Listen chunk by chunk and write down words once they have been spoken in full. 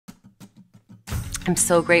I'm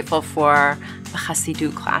so grateful for the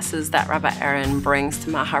Chassidut classes that Rabbi Erin brings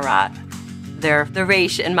to Maharat. They're the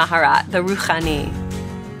Reish in Maharat, the Ruchani.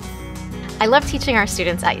 I love teaching our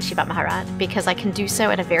students at Yeshivat Maharat because I can do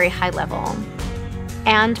so at a very high level,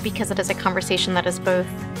 and because it is a conversation that is both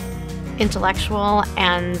intellectual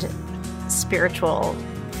and spiritual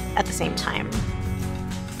at the same time.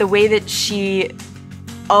 The way that she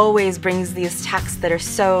always brings these texts that are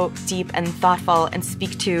so deep and thoughtful and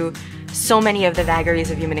speak to so many of the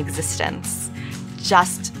vagaries of human existence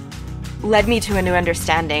just led me to a new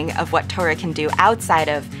understanding of what Torah can do outside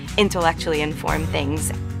of intellectually informed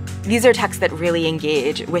things. These are texts that really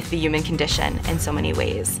engage with the human condition in so many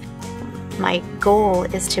ways. My goal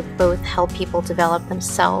is to both help people develop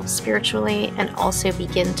themselves spiritually and also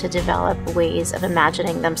begin to develop ways of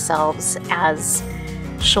imagining themselves as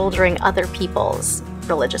shouldering other people's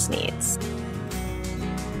religious needs.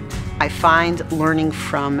 I find learning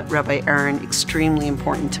from Rabbi Erin extremely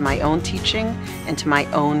important to my own teaching and to my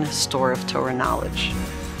own store of Torah knowledge.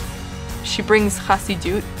 She brings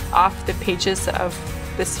Chassidut off the pages of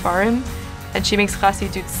the Sfarim, and she makes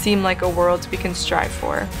Chassidut seem like a world we can strive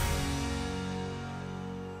for.